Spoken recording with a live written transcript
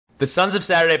The Sons of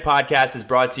Saturday podcast is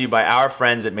brought to you by our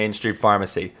friends at Main Street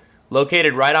Pharmacy.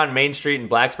 Located right on Main Street in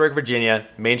Blacksburg, Virginia,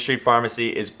 Main Street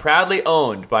Pharmacy is proudly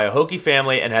owned by a Hokie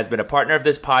family and has been a partner of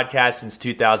this podcast since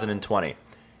 2020.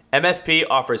 MSP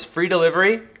offers free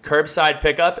delivery, curbside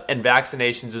pickup, and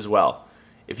vaccinations as well.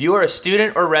 If you are a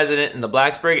student or resident in the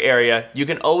Blacksburg area, you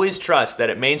can always trust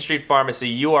that at Main Street Pharmacy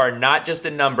you are not just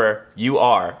a number, you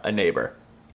are a neighbor.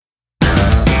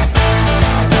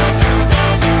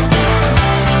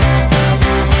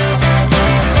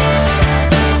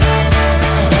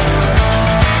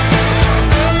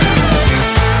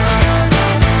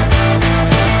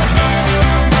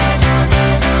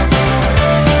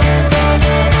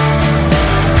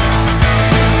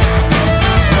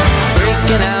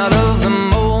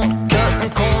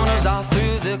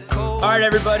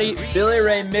 Everybody, Billy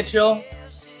Ray Mitchell.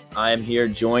 I am here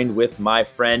joined with my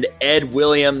friend Ed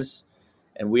Williams,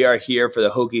 and we are here for the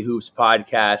Hokie Hoops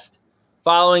podcast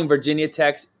following Virginia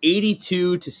Tech's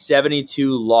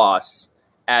 82-72 loss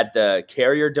at the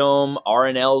Carrier Dome,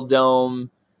 R&L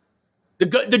Dome, the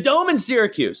Dome in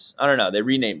Syracuse. I don't know, they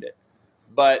renamed it.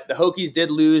 But the Hokies did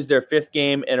lose their fifth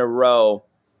game in a row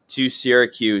to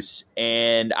Syracuse,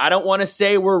 and I don't want to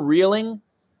say we're reeling,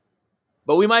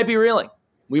 but we might be reeling.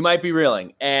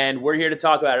 And we're here to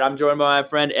talk about it. I'm joined by my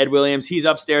friend Ed Williams. He's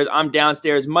upstairs. I'm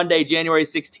downstairs. Monday, January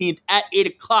 16th at 8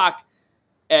 o'clock.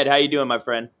 Ed, how you doing, my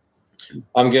friend?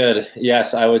 I'm good.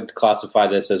 Yes, I would classify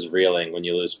this as reeling when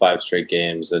you lose 5 straight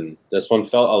games. And this one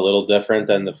felt a little different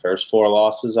than the first 4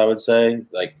 losses, I would say.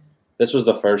 Like, this was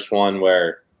the first one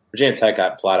where Virginia Tech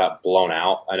got flat out blown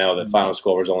out. I know the final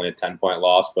score was only a 10-point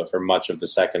loss, but for much of the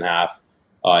second half,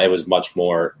 it was much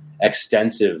more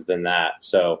extensive than that.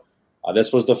 So,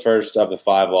 this was the first of the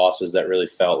 5 losses that really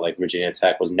felt like Virginia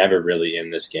Tech was never really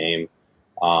in this game.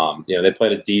 They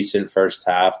played a decent first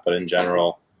half, but in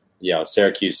general,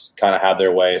 Syracuse kind of had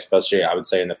their way, especially I would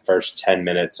say in the first 10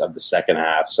 minutes of the second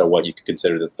half. So what you could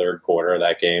consider the third quarter of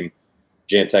that game,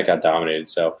 Virginia Tech got dominated.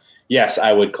 So yes,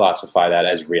 I would classify that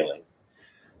as reeling.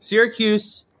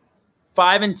 Syracuse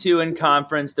 5-2 in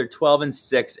conference. They're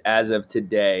 12-6 as of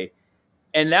today.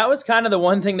 And that was kind of the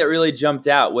one thing that really jumped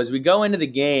out was we go into the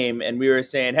game and we were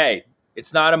saying, hey,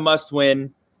 it's not a must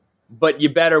win, but you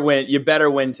better win. You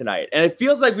better win tonight. And it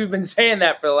feels like we've been saying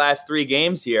that for the last 3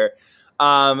 games here.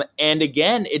 And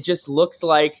again, it just looked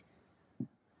like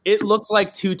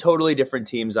 2 totally different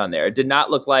teams on there. It did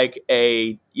not look like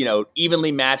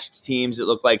evenly matched teams. It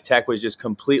looked like Tech was just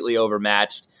completely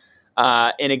overmatched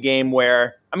in a game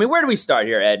where, where do we start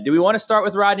here, Ed? Do we want to start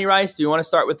with Rodney Rice? Do we want to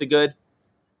start with the good?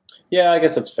 Yeah, I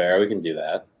guess that's fair. We can do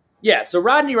that. Yeah, so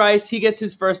Rodney Rice, he gets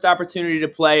his first opportunity to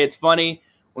play. It's funny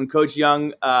when Coach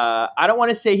Young, I don't want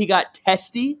to say he got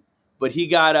testy, but he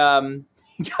got a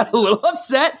little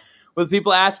upset with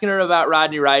people asking him about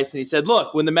Rodney Rice. And he said,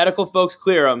 look, when the medical folks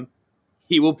clear him,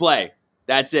 he will play.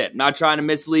 That's it. Not trying to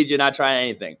mislead you, not trying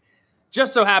anything.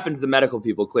 Just so happens the medical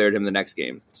people cleared him the next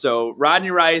game. So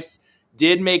Rodney Rice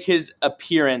did make his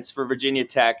appearance for Virginia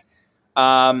Tech.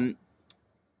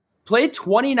 Played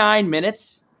 29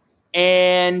 minutes,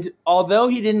 and although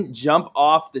he didn't jump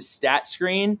off the stat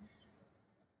screen,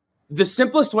 the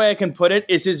simplest way I can put it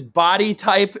is his body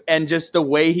type and just the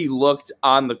way he looked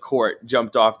on the court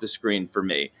jumped off the screen for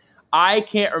me. I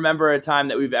can't remember a time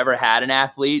that we've ever had an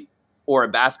athlete or a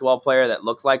basketball player that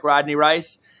looked like Rodney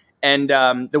Rice. And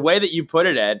the way that you put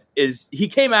it, Ed, is he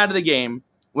came out of the game,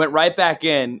 went right back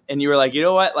in, and you were like, you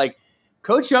know what, like,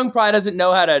 Coach Young probably doesn't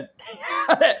know how to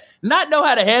not know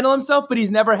how to handle himself, but he's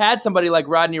never had somebody like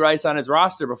Rodney Rice on his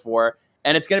roster before,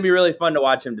 and it's going to be really fun to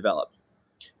watch him develop.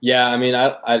 Yeah,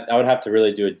 I would have to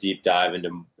really do a deep dive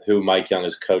into who Mike Young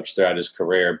has coached throughout his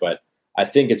career, but I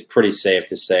think it's pretty safe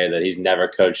to say that he's never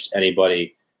coached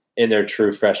anybody in their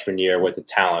true freshman year with the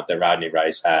talent that Rodney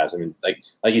Rice has.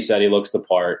 Like you said, he looks the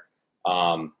part.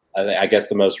 I guess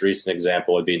the most recent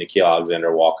example would be Nickeil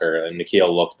Alexander-Walker, and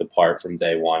Nickeil looked the part from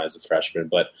day one as a freshman.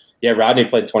 But, yeah, Rodney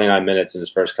played 29 minutes in his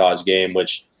first college game,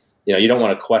 which, you don't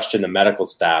want to question the medical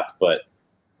staff. But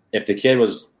if the kid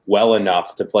was well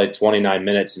enough to play 29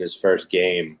 minutes in his first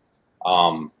game,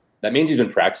 that means he's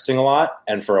been practicing a lot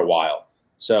and for a while.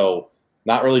 So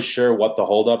not really sure what the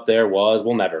holdup there was.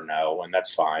 We'll never know, and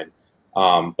that's fine.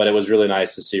 But it was really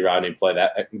nice to see Rodney play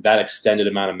that extended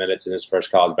amount of minutes in his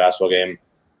first college basketball game.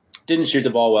 Didn't shoot the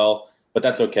ball well, but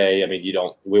that's okay.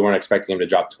 We weren't expecting him to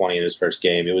drop 20 in his first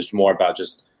game. It was more about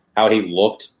just how he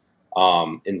looked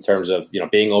in terms of,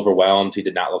 being overwhelmed. He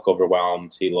did not look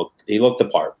overwhelmed. He looked the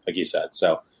part, like you said.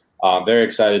 So very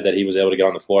excited that he was able to get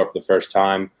on the floor for the first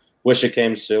time. Wish it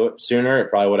came sooner. It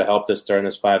probably would have helped us during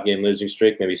this 5-game losing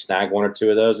streak, maybe snag 1 or 2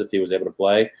 of those if he was able to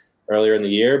play earlier in the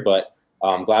year. But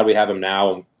I'm glad we have him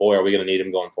now. And boy, are we going to need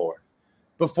him going forward.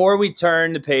 Before we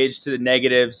turn the page to the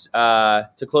negatives,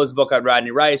 to close the book on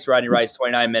Rodney Rice,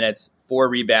 29 minutes, 4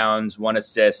 rebounds, 1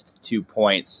 assist, 2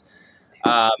 points.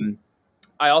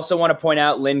 I also want to point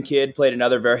out Lynn Kidd played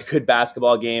another very good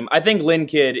basketball game. I think Lynn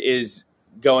Kidd is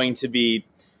going to be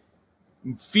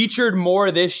featured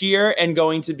more this year and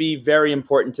going to be very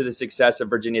important to the success of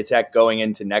Virginia Tech going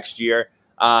into next year.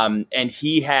 And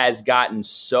he has gotten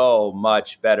so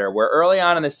much better. Where early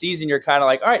on in the season, you're kind of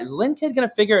like, all right, is Lynn Kidd going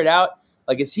to figure it out?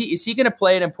 Like, is he going to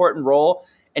play an important role?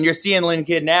 And you're seeing Lynn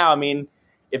Kidd now. I mean,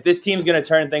 if this team's going to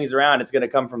turn things around, it's going to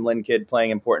come from Lynn Kidd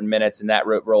playing important minutes, and that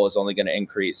role is only going to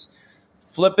increase.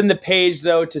 Flipping the page,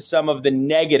 though, to some of the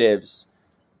negatives,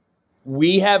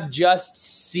 we have just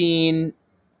seen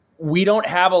we don't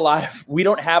have enough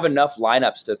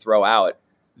lineups to throw out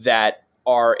that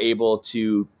are able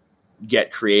to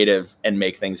get creative and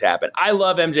make things happen. I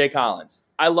love MJ Collins.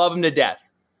 I love him to death.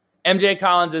 MJ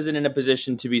Collins isn't in a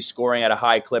position to be scoring at a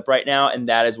high clip right now, and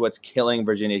that is what's killing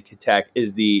Virginia Tech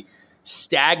is the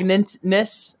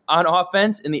stagnantness on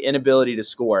offense and the inability to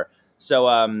score. So,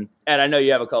 and I know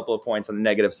you have a couple of points on the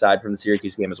negative side from the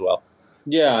Syracuse game as well.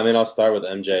 Yeah, I mean, I'll start with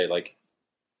MJ. Like,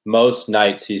 most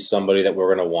nights he's somebody that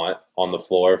we're going to want on the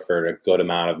floor for a good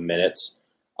amount of minutes.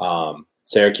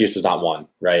 Syracuse was not one,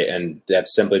 right? And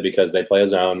that's simply because they play a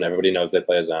zone. Everybody knows they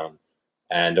play a zone.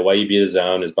 And the way you beat a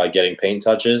zone is by getting paint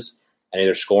touches and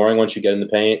either scoring once you get in the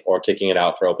paint or kicking it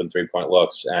out for open 3-point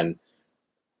looks. And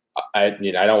I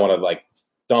don't want to like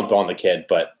dump on the kid,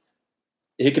 but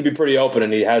he could be pretty open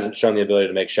and he hasn't shown the ability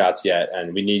to make shots yet.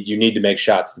 And you need to make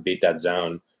shots to beat that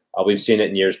zone. We've seen it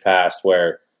in years past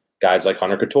where guys like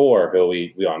Hunter Couture,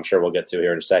 who I'm sure we'll get to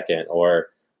here in a second, or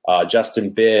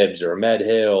Justin Bibbs or Ahmed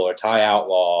Hill or Ty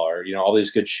Outlaw or, all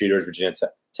these good shooters Virginia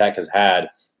Tech has had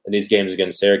in these games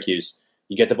against Syracuse.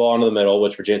 You get the ball into the middle,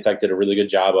 which Virginia Tech did a really good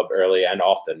job of early and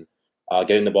often,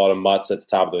 getting the ball to Mutz at the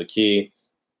top of the key.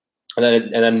 And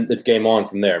then it's game on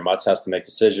from there. Mutz has to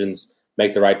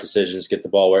make the right decisions, get the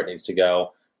ball where it needs to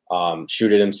go,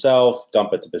 shoot it himself,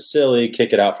 dump it to Basili,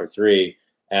 kick it out for 3.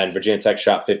 And Virginia Tech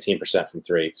shot 15% from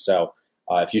 3. So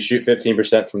if you shoot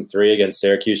 15% from 3 against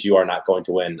Syracuse, you are not going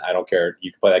to win. I don't care.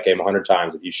 You can play that game 100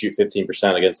 times. If you shoot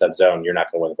 15% against that zone, you're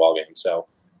not going to win the ball game. So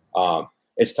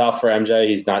it's tough for MJ.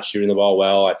 He's not shooting the ball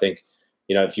well. I think,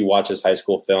 if you watch his high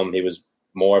school film, he was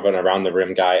more of an around the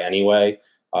rim guy anyway.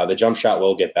 The jump shot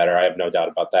will get better. I have no doubt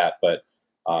about that. But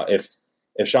if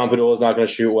Sean Padula is not going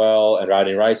to shoot well and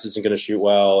Rodney Rice isn't going to shoot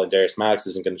well and Darius Maddox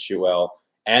isn't going to shoot well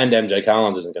and MJ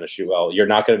Collins isn't going to shoot well, you're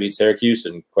not going to beat Syracuse,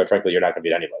 and quite frankly, you're not going to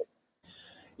beat anybody.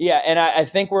 Yeah, and I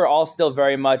think we're all still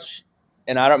very much,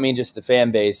 and I don't mean just the fan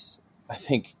base, I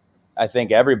think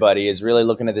everybody is really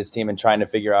looking at this team and trying to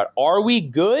figure out, are we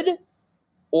good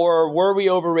or were we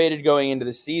overrated going into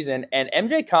the season? And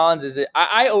MJ Collins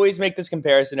I always make this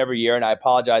comparison every year, and I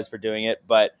apologize for doing it,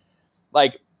 but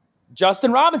like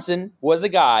Justin Robinson was a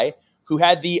guy who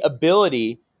had the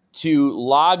ability to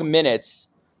log minutes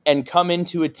and come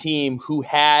into a team who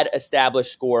had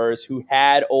established scorers, who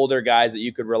had older guys that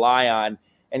you could rely on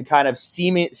and kind of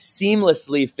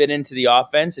seamlessly fit into the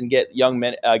offense and get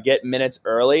get minutes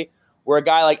early, where a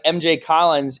guy like MJ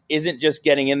Collins isn't just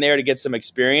getting in there to get some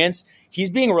experience. He's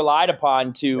being relied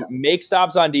upon to make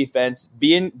stops on defense,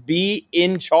 be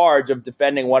in charge of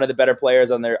defending one of the better players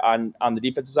on the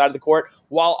defensive side of the court,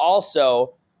 while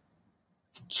also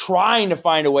trying to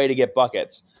find a way to get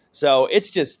buckets. So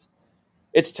it's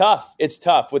tough. It's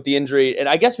tough with the injury. And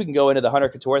I guess we can go into the Hunter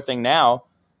Couture thing now.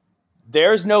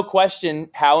 There's no question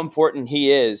how important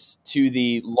he is to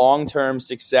the long-term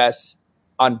success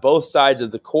on both sides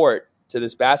of the court to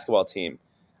this basketball team.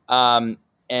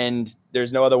 And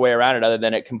there's no other way around it other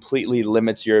than it completely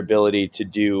limits your ability to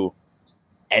do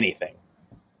anything.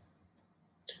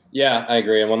 Yeah, I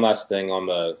agree. And one last thing on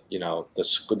the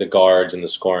guards and the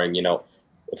scoring,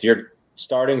 if you're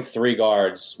starting 3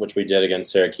 guards, which we did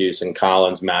against Syracuse, and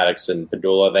Collins, Maddox, and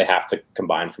Padula, they have to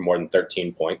combine for more than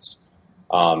 13 points.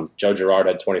 Joe Girard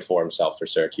had 24 himself for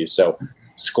Syracuse. So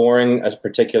scoring,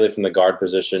 particularly from the guard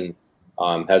position,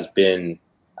 has been,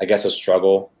 I guess, a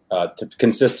struggle.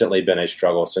 Consistently been a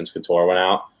struggle since Couture went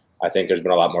out. I think there's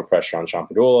been a lot more pressure on Sean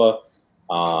Padula.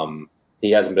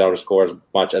 He hasn't been able to score as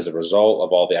much as a result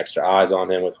of all the extra eyes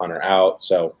on him with Hunter out.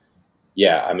 So,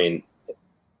 yeah, I mean,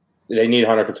 they need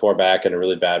Hunter Couture back in a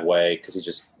really bad way because he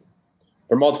just,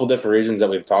 for multiple different reasons that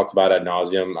we've talked about ad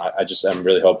nauseum, I'm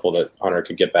really hopeful that Hunter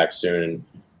could get back soon.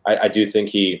 And I do think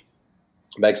he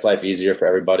makes life easier for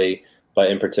everybody,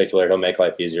 but in particular, he'll make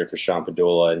life easier for Sean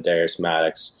Padula and Darius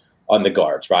Maddox on the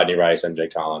guards, Rodney Rice,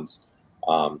 MJ Collins.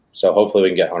 So hopefully we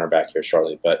can get Hunter back here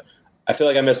shortly. But I feel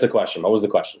like I missed the question. What was the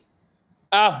question?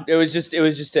 Oh, it was just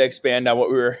to expand on what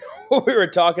we were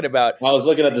talking about. I was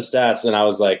looking at the stats and I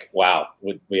was like, wow,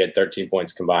 we had 13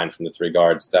 points combined from the three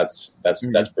guards. That's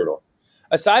brutal.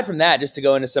 Aside from that, just to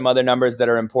go into some other numbers that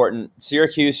are important,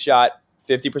 Syracuse shot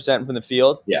 50% from the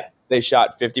field. Yeah. They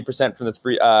shot 50% from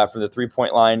the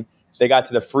 3-point line. They got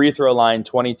to the free throw line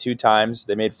 22 times.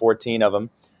 They made 14 of them.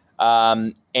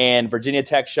 And Virginia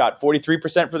Tech shot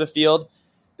 43% for the field.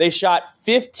 They shot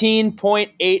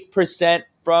 15.8%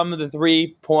 from the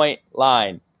 3-point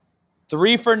line.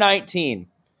 3 for 19.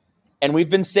 And we've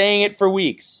been saying it for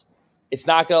weeks. It's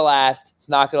not going to last. It's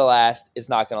not going to last. It's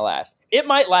not going to last. It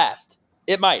might last.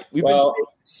 It might. We've been saying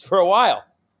this for a while.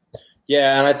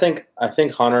 Yeah, and I think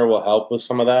Hunter will help with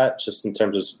some of that, just in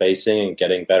terms of spacing and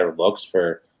getting better looks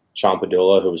for Sean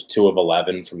Padula, who was 2 of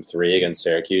 11 from 3 against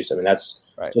Syracuse. I mean, that's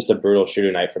just a brutal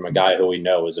shooting night from a guy who we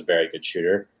know is a very good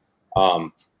shooter.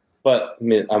 But I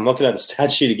mean, I'm looking at the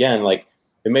stat sheet again. Like,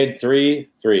 we made 3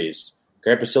 threes.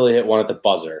 Grant Basile hit 1 at the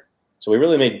buzzer. So we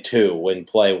really made 2 when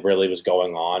play really was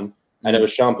going on. And it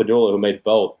was Sean Padula who made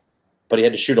both, but he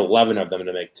had to shoot 11 of them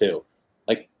to make 2.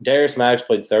 Like, Darius Maddox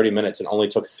played 30 minutes and only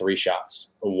took 3 shots,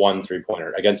 1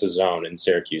 3-pointer against a zone in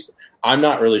Syracuse. I'm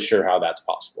not really sure how that's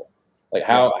possible. Like,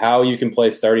 how you can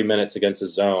play 30 minutes against a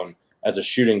zone as a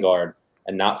shooting guard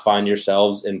and not find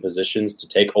yourselves in positions to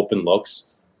take open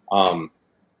looks.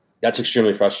 That's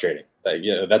extremely frustrating.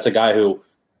 That's a guy who,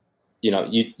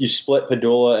 you split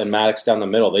Padula and Maddox down the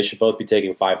middle. They should both be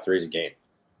taking 5 threes a game,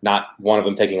 not one of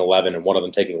them taking 11 and one of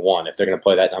them taking 1 if they're going to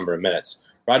play that number of minutes.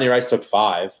 Rodney Rice took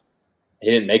 5. He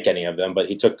didn't make any of them, but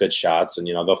he took good shots, and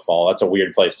they'll fall. That's a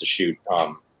weird place to shoot.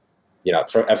 From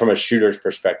a shooter's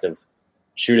perspective,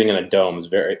 shooting in a dome is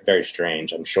very, very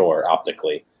strange, I'm sure,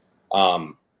 optically.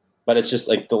 But it's just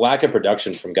like the lack of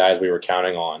production from guys we were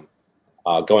counting on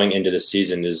going into the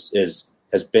season has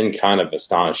been kind of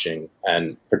astonishing,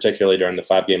 and particularly during the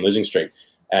 5-game losing streak.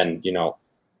 And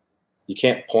you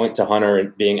can't point to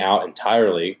Hunter being out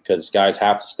entirely because guys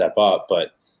have to step up,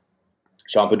 but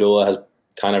Sean Padula has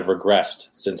kind of regressed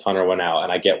since Hunter went out,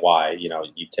 and I get why. You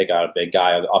take out a big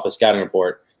guy off a scouting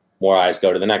report, more eyes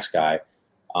go to the next guy.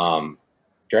 Grant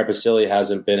Basile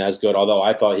hasn't been as good, although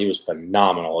I thought he was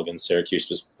phenomenal against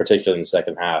Syracuse, particularly in the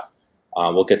second half.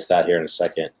 We'll get to that here in a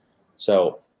second.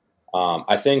 So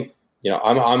I think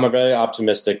I'm very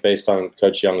optimistic based on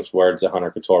Coach Young's words that Hunter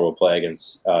Couture will play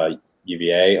against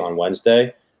UVA on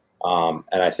Wednesday,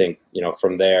 and I think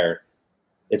from there,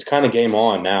 it's kind of game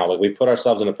on now. Like, we've put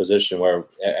ourselves in a position where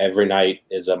every night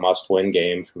is a must-win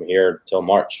game from here till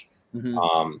March.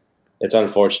 Mm-hmm. It's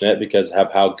unfortunate because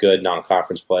of how good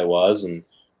non-conference play was, and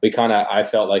we I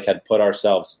felt like had put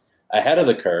ourselves ahead of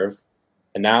the curve,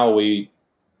 and now we,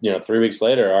 3 weeks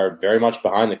later, are very much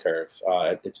behind the curve.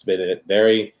 It's been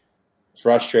very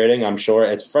frustrating. I'm sure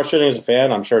it's frustrating as a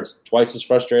fan. I'm sure it's twice as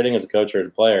frustrating as a coach or a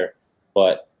player,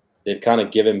 but they've kind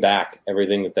of given back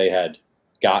everything that they had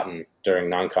gotten during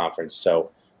non-conference.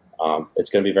 So it's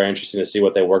going to be very interesting to see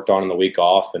what they worked on in the week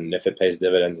off and if it pays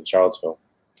dividends in Charlottesville.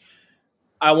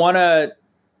 I want to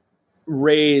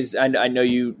raise, and I know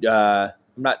you,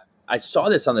 I saw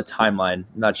this on the timeline.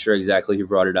 I'm not sure exactly who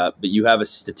brought it up, but you have a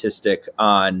statistic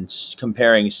on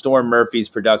comparing Storm Murphy's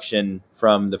production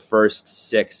from the first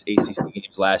 6 ACC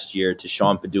games last year to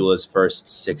Sean Padula's first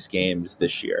 6 games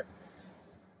this year.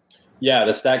 Yeah,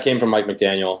 the stat came from Mike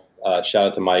McDaniel. Shout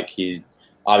out to Mike. He's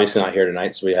obviously not here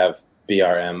tonight, so we have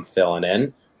BRM filling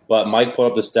in. But Mike put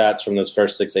up the stats from those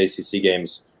first 6 ACC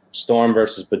games, Storm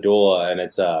versus Padula, and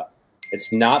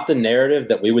it's not the narrative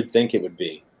that we would think it would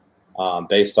be,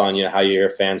 based on how you hear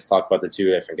fans talk about the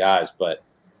 2 different guys. But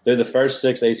through the first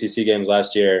 6 ACC games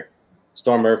last year,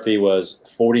 Storm Murphy was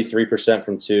 43%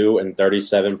 from 2 and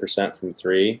 37% from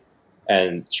 3,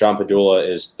 and Sean Padula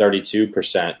is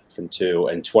 32% from 2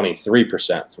 and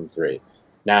 23% from 3.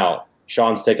 Now,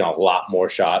 Sean's taken a lot more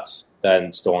shots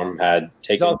than Storm had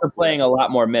taken. He's also playing a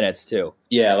lot more minutes, too.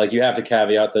 Yeah, like, you have to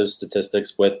caveat those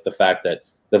statistics with the fact that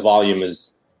the volume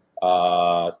is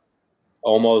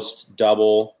almost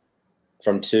double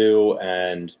from 2,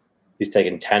 and he's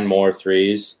taken 10 more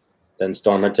threes than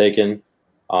Storm had taken.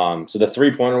 So the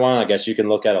 3-pointer one, I guess you can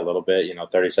look at a little bit.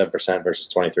 37%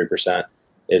 versus 23%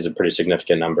 is a pretty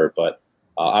significant number. But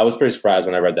I was pretty surprised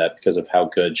when I read that because of how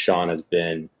good Sean has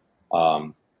been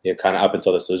kind of up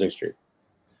until this losing streak.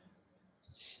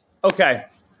 Okay,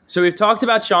 so we've talked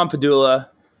about Sean Padula.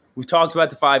 We've talked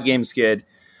about the 5-game skid.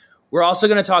 We're also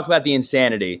going to talk about the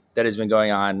insanity that has been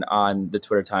going on the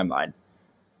Twitter timeline.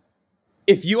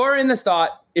 If you are in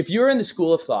the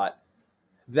school of thought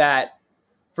that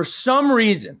for some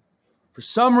reason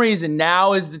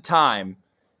now is the time,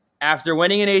 after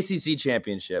winning an ACC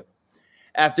championship,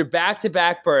 after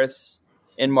back-to-back berths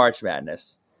in March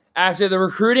Madness, after the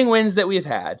recruiting wins that we've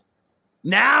had,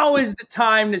 now is the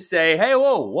time to say, hey,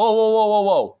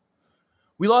 whoa.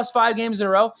 We lost 5 games in a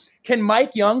row. Can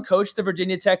Mike Young coach the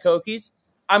Virginia Tech Hokies?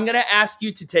 I'm going to ask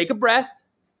you to take a breath.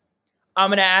 I'm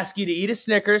going to ask you to eat a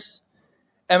Snickers.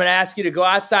 I'm going to ask you to go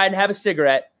outside and have a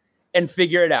cigarette and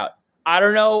figure it out. I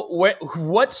don't know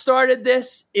what started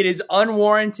this. It is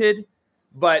unwarranted,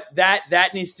 but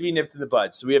that needs to be nipped in the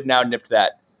bud. So we have now nipped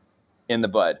that in the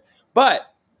bud.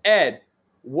 But, Ed,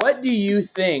 what do you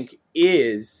think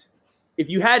is,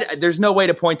 there's no way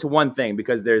to point to one thing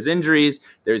because there's injuries,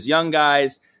 there's young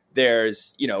guys,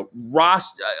 there's,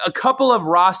 a couple of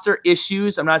roster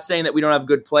issues. I'm not saying that we don't have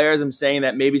good players. I'm saying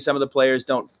that maybe some of the players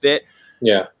don't fit.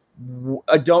 Yeah.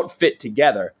 Don't fit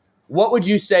together. What would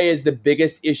you say is the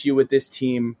biggest issue with this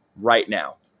team right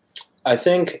now? I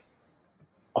think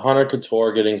Hunter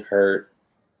Couture getting hurt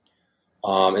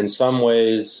in some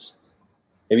ways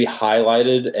maybe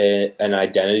highlighted an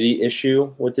identity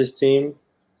issue with this team.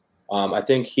 I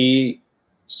think he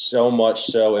so much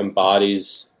so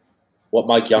embodies what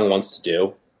Mike Young wants to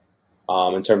do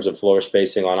in terms of floor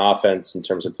spacing on offense, in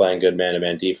terms of playing good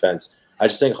man-to-man defense. I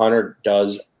just think Hunter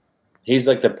he's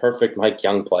like the perfect Mike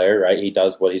Young player, right? He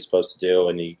does what he's supposed to do,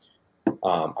 and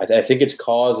I think it's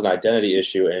caused an identity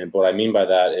issue. And what I mean by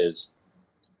that is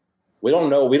we don't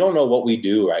know what we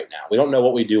do right now. We don't know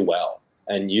what we do well.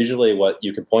 And usually what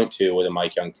you can point to with a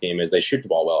Mike Young team is they shoot the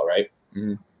ball well, right?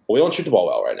 Mm-hmm. But we don't shoot the ball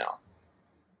well right now.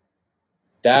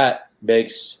 That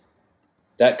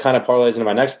kind of parlays into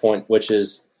my next point, which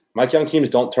is Mike Young teams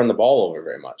don't turn the ball over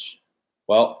very much.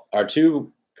 Well, our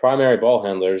 2 primary ball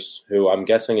handlers, who I'm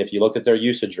guessing if you look at their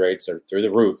usage rates are through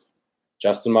the roof,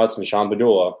 Justin Mutz and Sean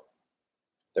Padula,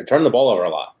 they're turning the ball over a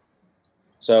lot.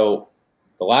 So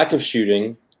the lack of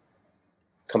shooting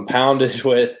compounded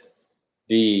with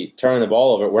the turning the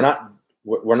ball over,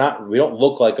 we don't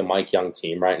look like a Mike Young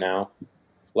team right now.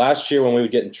 Last year when we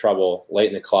would get in trouble late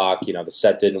in the clock, the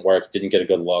set didn't work, didn't get a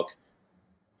good look.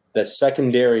 The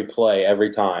secondary play every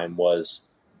time was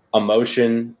a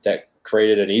motion that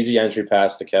created an easy entry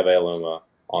pass to Keve Aluma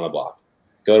on the block.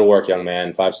 Go to work, young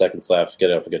man. 5 seconds left.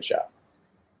 Get up a good shot.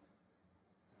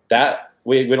 That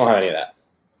we don't have any of that.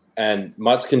 And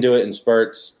Mutz can do it in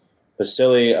spurts.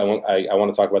 Vasily, I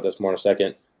want to talk about this more in a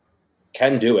second,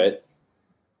 can do it.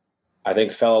 I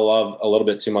think fell in love a little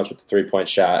bit too much with the 3-point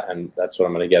shot, and that's what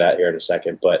I'm going to get at here in a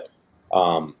second. But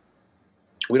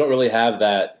we don't really have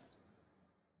that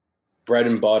bread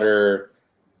and butter,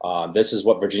 this is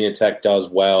what Virginia Tech does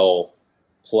well,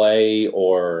 play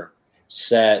or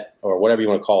set or whatever you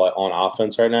want to call it on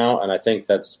offense right now. And I think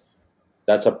that's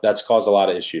caused a lot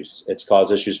of issues. It's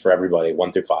caused issues for everybody,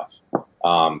 1 through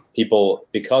 5. People,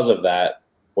 because of that,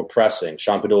 were pressing.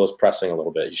 Sean Padula is pressing a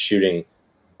little bit. He's shooting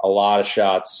a lot of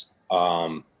shots,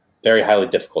 very highly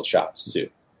difficult shots too.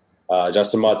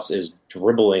 Justin Mutz is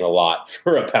dribbling a lot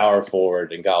for a power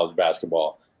forward in college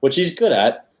basketball, which he's good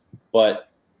at. But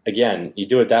again, you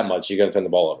do it that much, you're going to turn the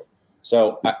ball over.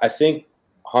 So I think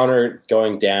Hunter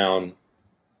going down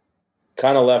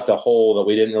kind of left a hole that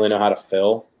we didn't really know how to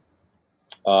fill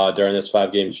during this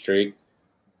 5-game streak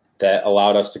that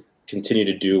allowed us to continue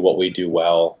to do what we do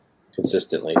well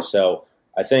consistently. So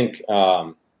I think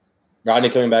Rodney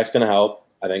coming back is going to help.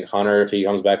 I think Hunter, if he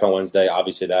comes back on Wednesday,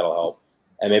 obviously that'll help.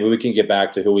 And maybe we can get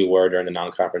back to who we were during the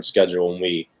non-conference schedule when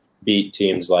we beat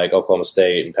teams like Oklahoma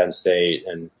State and Penn State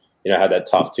and had that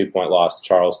tough 2-point loss to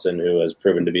Charleston, who has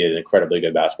proven to be an incredibly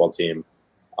good basketball team.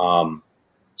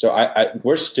 So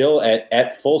we're still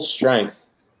at full strength.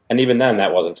 And even then,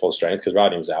 that wasn't full strength because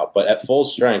Rodney was out. But at full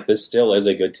strength, this still is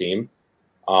a good team.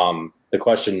 The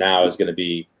question now is going to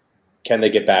be, can they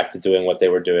get back to doing what they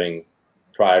were doing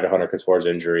prior to Hunter Couture's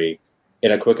injury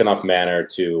in a quick enough manner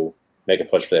to make a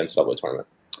push for the NCAA tournament?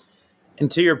 And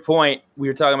to your point, we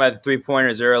were talking about the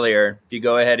 3-pointers earlier. If you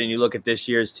go ahead and you look at this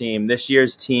year's team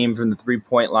from the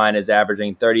 3-point line is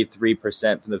averaging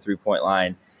 33% from the 3-point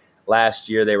line. Last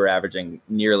year, they were averaging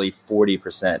nearly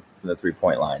 40% from the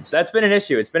 3-point line. So that's been an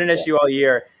issue. It's been an issue all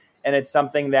year, and it's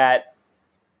something that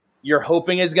you're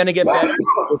hoping is going to get better.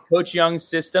 Coach Young's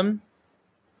system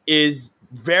is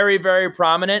very, very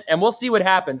prominent, and we'll see what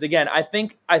happens. Again, I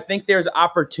think there's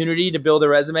opportunity to build a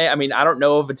resume. I mean, I don't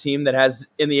know of a team that has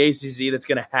in the ACC that's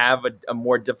going to have a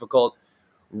more difficult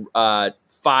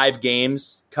 5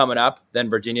 games coming up than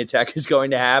Virginia Tech is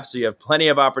going to have. So you have plenty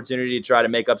of opportunity to try to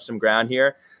make up some ground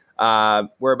here.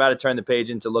 We're about to turn the page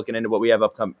into looking into what we have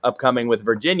upcoming with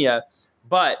Virginia.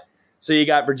 But so you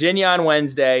got Virginia on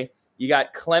Wednesday. You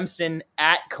got Clemson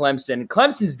at Clemson.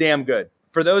 Clemson's damn good.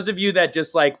 for those of you that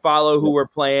just like follow who we're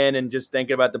playing and just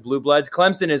thinking about the Blue Bloods,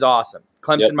 Clemson is awesome.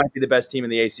 Clemson might be the best team in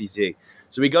the ACC.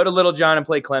 So we go to Little John and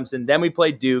play Clemson. Then we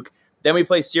play Duke. Then we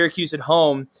play Syracuse at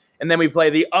home. And then we play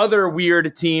the other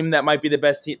weird team that might be the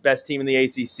best team in the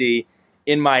ACC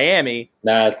in Miami.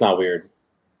 Nah, it's not weird.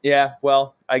 Yeah,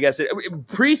 well, I guess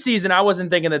preseason, I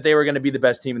wasn't thinking that they were going to be the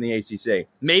best team in the ACC.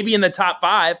 Maybe in the top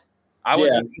 5. I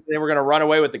wasn't thinking they were going to run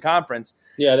away with the conference.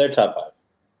 Yeah, they're top 5.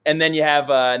 And then you have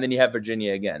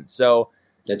Virginia again. So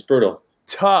it's brutal.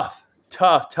 Tough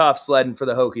sledding for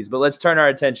the Hokies. But let's turn our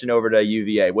attention over to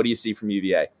UVA. What do you see from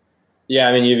UVA? Yeah,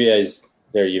 I mean,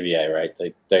 they're UVA, right?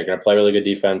 They're going to play really good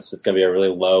defense. It's going to be a really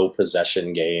low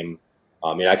possession game.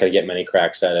 You're not going to get many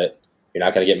cracks at it. You're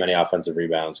not going to get many offensive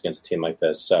rebounds against a team like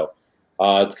this. So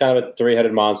it's kind of a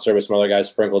three-headed monster with some other guys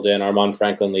sprinkled in. Armand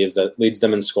Franklin leads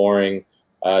them in scoring.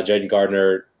 Jaden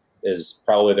Gardner is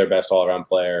probably their best all-around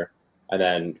player. And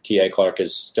then Kihei Clark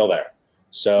is still there.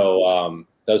 So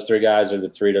those 3 guys are the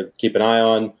 3 to keep an eye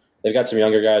on. They've got some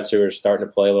younger guys who are starting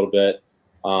to play a little bit.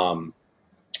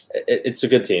 It's a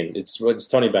good team. It's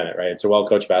Tony Bennett, right? It's a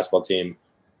well-coached basketball team.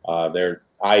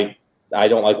 I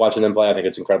don't like watching them play. I think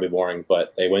it's incredibly boring,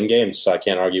 but they win games, so I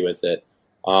can't argue with it.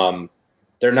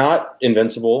 They're not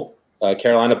invincible.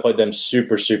 Carolina played them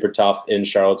super, super tough in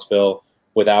Charlottesville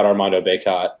without Armando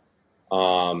Bacot.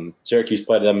 Syracuse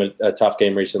played them a tough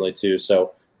game recently too,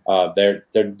 so they're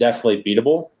definitely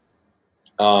beatable.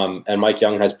 And Mike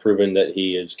Young has proven that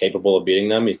he is capable of beating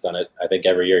them. He's done it, I think,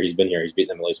 every year he's been here. He's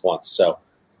beaten them at least once. So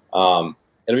it'll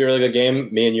be a really good game.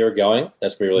 Me and you are going.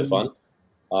 That's going to be really fun.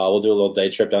 We'll do a little day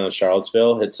trip down to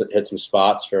Charlottesville, hit some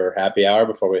spots for happy hour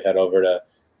before we head over to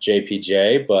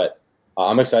JPJ. But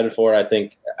I'm excited for it. I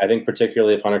think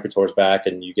particularly if Hunter Couture's back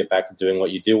and you get back to doing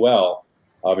what you do well,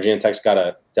 Virginia Tech's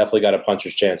definitely got a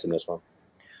puncher's chance in this one.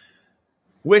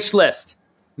 Wish list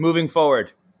moving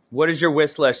forward. What is your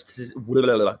wish list?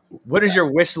 What is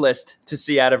your wish list to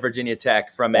see out of Virginia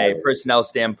Tech from a personnel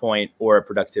standpoint or a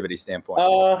productivity standpoint?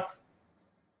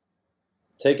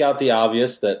 Take out the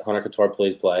obvious that Hunter Couture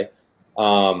please play.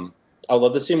 I'd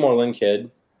love to see more Lynn Kidd,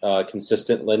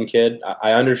 consistent Lynn Kidd.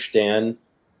 I understand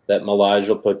that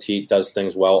Melajal Poteet does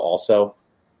things well also,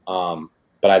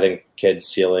 but I think Kidd's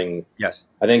ceiling. Yes,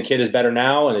 I think Kidd is better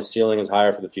now, and his ceiling is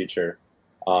higher for the future.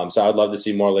 So I'd love to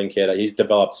see more Lynn Kidd. He's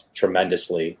developed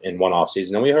tremendously in one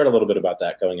offseason, and we heard a little bit about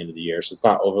that going into the year, so it's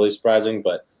not overly surprising.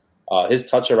 But his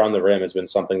touch around the rim has been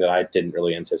something that I didn't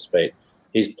really anticipate.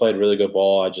 He's played really good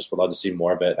ball. I just would love to see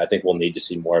more of it. I think we'll need to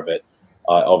see more of it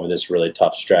over this really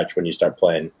tough stretch when you start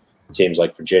playing teams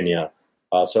like Virginia.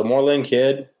 So more Lynn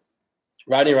Kidd.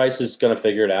 Rodney Rice is going to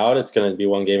figure it out. It's going to be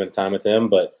one game at a time with him,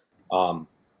 but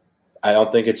I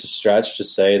don't think it's a stretch to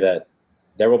say that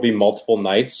there will be multiple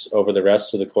nights over the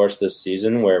rest of the course of this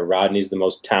season where Rodney's the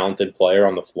most talented player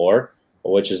on the floor,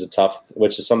 which is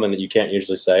something that you can't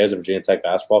usually say as a Virginia Tech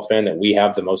basketball fan, that we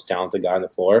have the most talented guy on the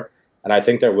floor. And I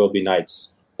think there will be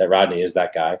nights that Rodney is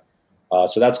that guy.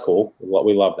 So that's cool.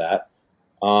 We love that.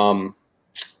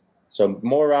 So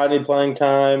more Rodney playing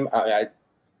time. I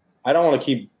don't want to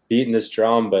keep beating this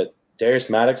drum, but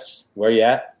Darius Maddox, where you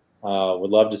at?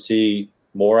 Would love to see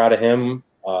more out of him.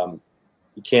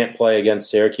 You can't play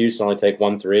against Syracuse and only take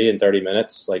 1-3 in 30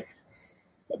 minutes.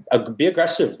 Be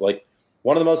aggressive.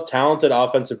 One of the most talented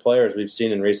offensive players we've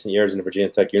seen in recent years in a Virginia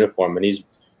Tech uniform, and he's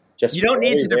just. You don't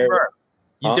need to defer.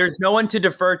 Huh? There's no one to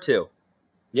defer to.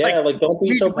 Yeah, don't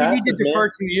be so passive. We need to defer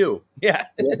to you. Yeah.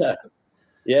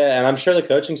 Yeah, and I'm sure the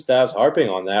coaching staff's harping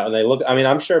on that. When they look,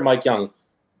 I'm sure Mike Young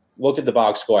looked at the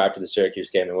box score after the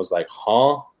Syracuse game and was like,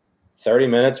 30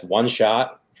 minutes, one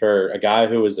shot for a guy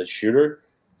who was a shooter.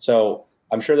 So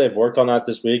I'm sure they've worked on that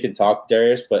this week and talked to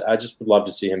Darius, but I just would love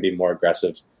to see him be more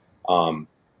aggressive.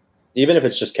 Even if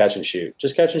it's just catch and shoot.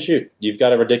 Just catch and shoot. You've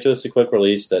got a ridiculously quick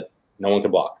release that no one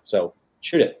can block. So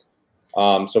shoot it.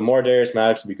 So more Darius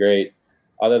Maddox would be great.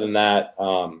 Other than that,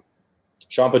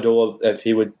 Sean Padula, if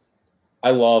he would –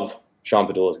 I love Sean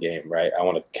Padula's game, right? I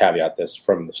want to caveat this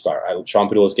from the start. Sean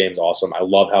Padula's game is awesome. I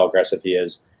love how aggressive he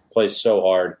is. Plays so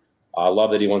hard. I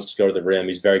love that he wants to go to the rim.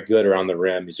 He's very good around the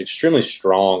rim. He's extremely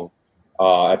strong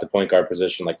at the point guard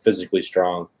position, physically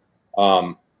strong.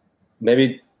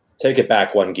 Maybe take it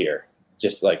back one gear.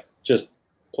 Just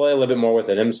play a little bit more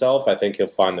within himself. I think he'll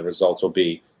find the results will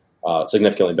be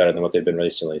significantly better than what they've been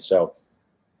recently. So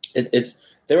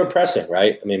they were pressing,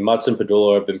 right? Mutz and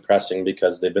Padula have been pressing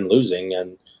because they've been losing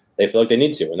and they feel like they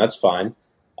need to, and that's fine.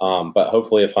 But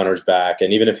hopefully if Hunter's back,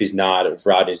 and even if he's not, if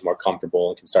Rodney's more comfortable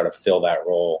and can start to fill that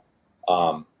role,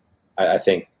 I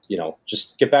think,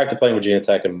 just get back to playing Virginia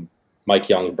Tech and Mike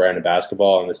Young's brand of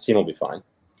basketball, and this team will be fine.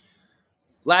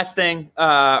 last thing,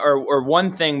 or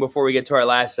one thing before we get to our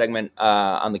last segment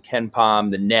on the Ken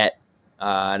Palm, the net,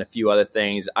 and a few other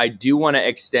things. I do want to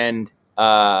extend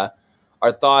our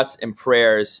thoughts and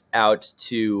prayers out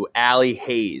to Allie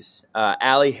Hayes.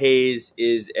 Allie Hayes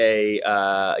is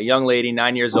a young lady,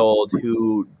 9 years old,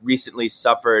 who recently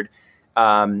suffered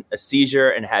a seizure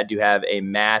and had to have a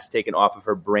mass taken off of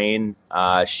her brain.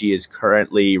 She is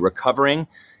currently recovering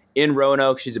in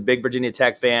Roanoke. She's a big Virginia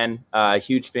Tech fan, a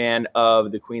huge fan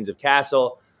of the Queens of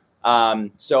Castle.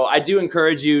 So I do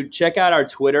encourage you, check out our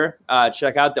Twitter,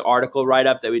 check out the article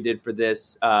write-up that we did for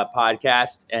this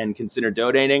podcast, and consider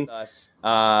donating us.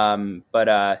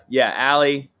 Yeah,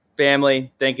 Allie,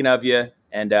 family, thinking of you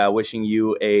and wishing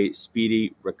you a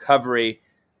speedy recovery.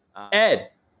 Ed,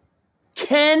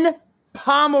 Ken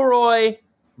Pomeroy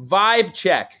vibe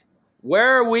check.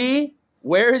 Where are we?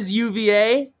 Where is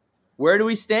UVA? Where do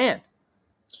we stand?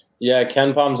 Yeah,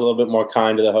 Ken Palm's a little bit more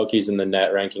kind to the Hokies than the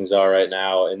net rankings are right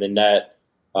now. In the net,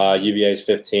 UVA is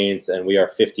 15th, and we are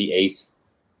 58th.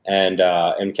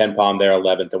 And Ken Palm, they're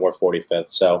 11th, and we're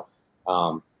 45th. So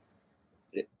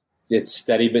it's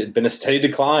been a steady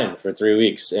decline for 3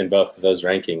 weeks in both of those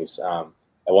rankings.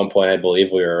 At one point, I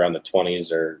believe we were around the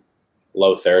 20s or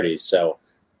low 30s. So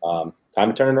time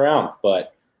to turn it around.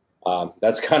 But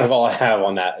that's kind of all I have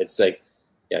on that. It's like,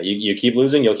 yeah, you keep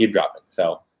losing, you'll keep dropping.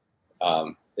 So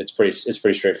it's pretty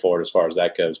straightforward as far as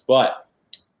that goes. But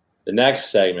the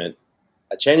next segment,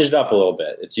 I changed it up a little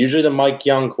bit. It's usually the Mike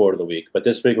Young quote of the week, but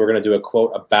this week we're going to do a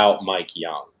quote about Mike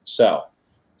Young. So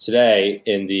today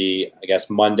in the, I guess,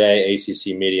 Monday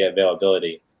ACC media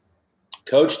availability,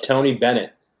 Coach Tony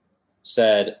Bennett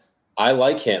said, "I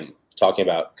like him," talking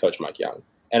about Coach Mike Young,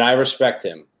 "and I respect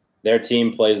him. Their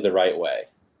team plays the right way.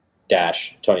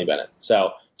 Tony Bennett."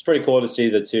 So it's pretty cool to see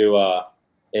the two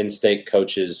in-state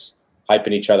coaches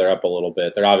hyping each other up a little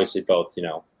bit. They're obviously both,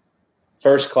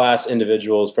 first-class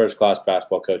individuals, first-class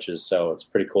basketball coaches. So it's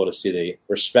pretty cool to see the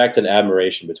respect and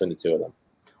admiration between the two of them.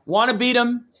 Want to beat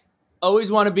him.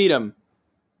 Always want to beat him.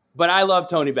 But I love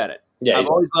Tony Bennett. Yeah, I've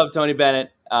always loved Tony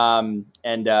Bennett. And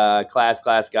class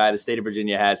guy the state of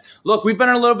Virginia has. Look, we've been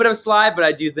on a little bit of a slide, but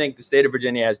I do think the state of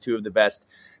Virginia has two of the best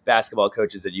basketball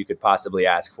coaches that you could possibly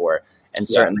ask for, and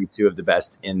certainly two of the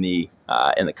best in the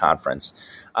conference.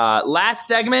 Last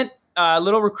segment,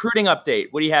 little recruiting update.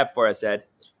 What do you have for us, Ed?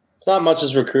 It's not much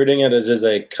as recruiting it as is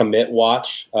a commit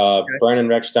watch. Okay. Brandon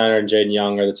Rechsteiner and Jaden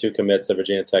Young are the two commits that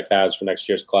Virginia Tech has for next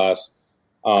year's class.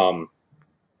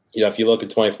 If you look at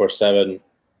 24/7,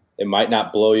 it might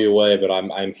not blow you away, but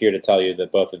I'm here to tell you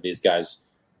that both of these guys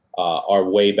are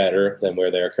way better than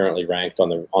where they are currently ranked on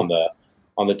the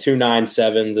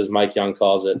 297s, as Mike Young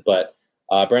calls it. But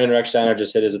Brandon Rechsteiner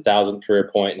just hit his 1,000th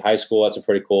career point in high school. That's a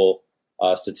pretty cool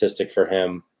statistic for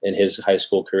him in his high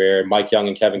school career. Mike Young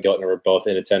and Kevin Giltner were both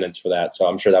in attendance for that, so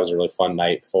I'm sure that was a really fun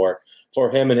night for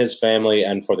him and his family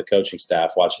and for the coaching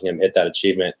staff, watching him hit that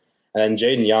achievement. And then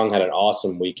Jaden Young had an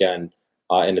awesome weekend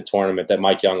in the tournament that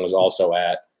Mike Young was also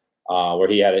at, where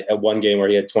he had one game where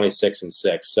he had 26 and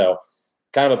 6. So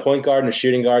kind of a point guard and a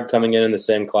shooting guard coming in the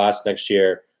same class next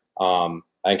year. I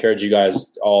encourage you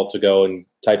guys all to go and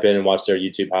type in and watch their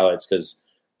YouTube highlights, because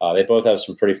they both have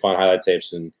some pretty fun highlight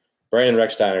tapes. And Brandon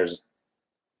Rechsteiner is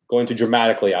going to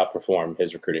dramatically outperform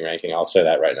his recruiting ranking. I'll say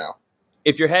that right now.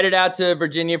 If you're headed out to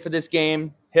Virginia for this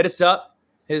game, hit us up.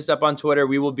 Hit us up on Twitter.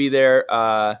 We will be there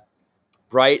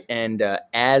bright and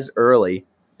as early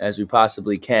as we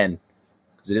possibly can,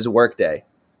 because it is a work day.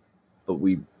 But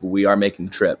we are making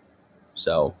the trip.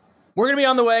 So we're going to be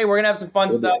on the way. We're going to have some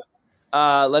fun stuff.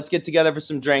 Let's get together for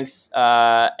some drinks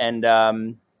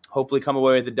and hopefully come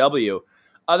away with a W.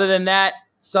 Other than that,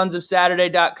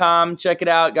 sonsofsaturday.com. Check it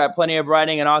out. Got plenty of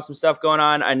writing and awesome stuff going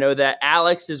on. I know that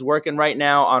Alex is working right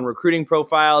now on recruiting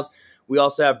profiles. We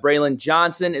also have Braylon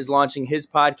Johnson is launching his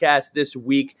podcast this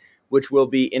week, which will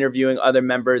be interviewing other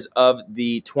members of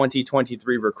the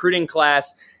 2023 recruiting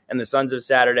class. And the Sons of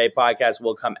Saturday podcast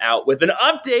will come out with an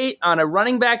update on a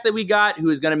running back that we got who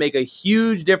is going to make a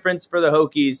huge difference for the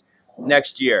Hokies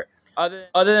next year. Other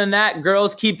than that,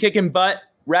 girls keep kicking butt.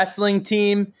 Wrestling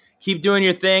team, keep doing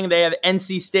your thing. They have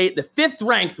NC State, the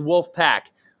 5th-ranked Wolfpack,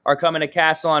 are coming to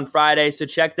Castle on Friday, so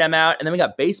check them out. And then we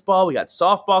got baseball, we got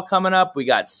softball coming up, we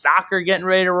got soccer getting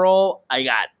ready to roll, I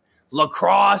got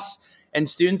lacrosse, and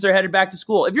students are headed back to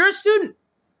school. If you're a student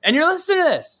and you're listening to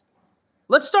this,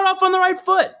 let's start off on the right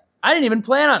foot. I didn't even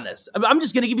plan on this. I'm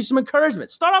just going to give you some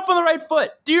encouragement. Start off on the right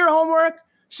foot. Do your homework.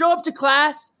 Show up to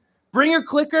class. Bring your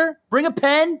clicker. Bring a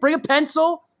pen. Bring a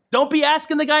pencil. Don't be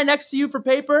asking the guy next to you for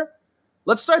paper.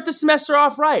 Let's start the semester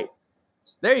off right.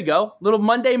 There you go. Little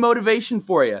Monday motivation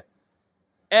for you.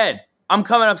 Ed, I'm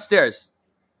coming upstairs.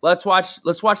 let's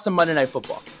watch some Monday Night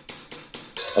Football.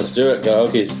 Let's do it. Go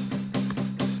Hokies.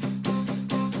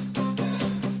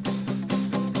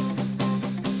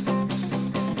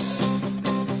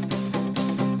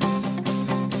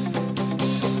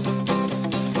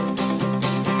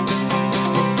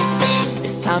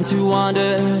 Time to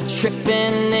wander,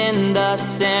 tripping in the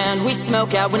sand. We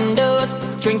smoke out windows,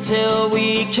 drink till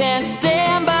we can't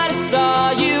stand. But I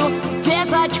saw you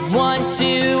dance like you want to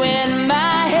in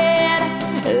my head.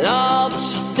 And all that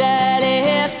she said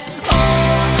is, oh,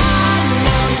 I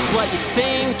know just what you're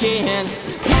thinking.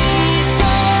 Please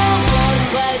don't go,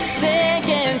 just let it sink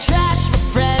in. Trash my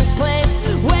friend's place,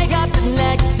 wake up the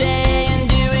next day and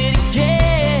do it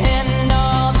again. And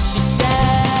all that she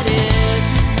said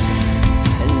is,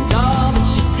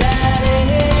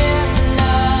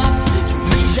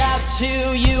 to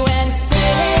you and say,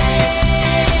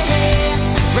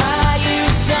 write you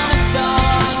some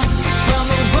song from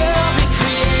the world we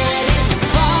created.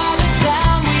 Falling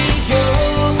down we go,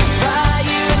 write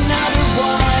you another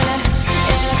one,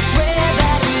 and I swear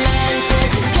that I meant it.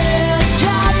 Girl, you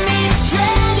got me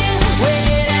stranded,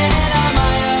 waiting on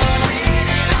my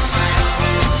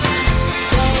own,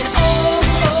 saying, oh,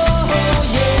 oh, oh,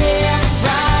 yeah.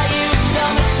 Write you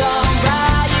some song,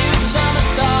 write you some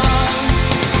song.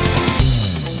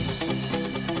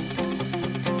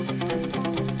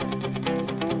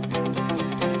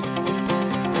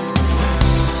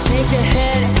 Take a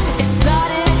hit, it's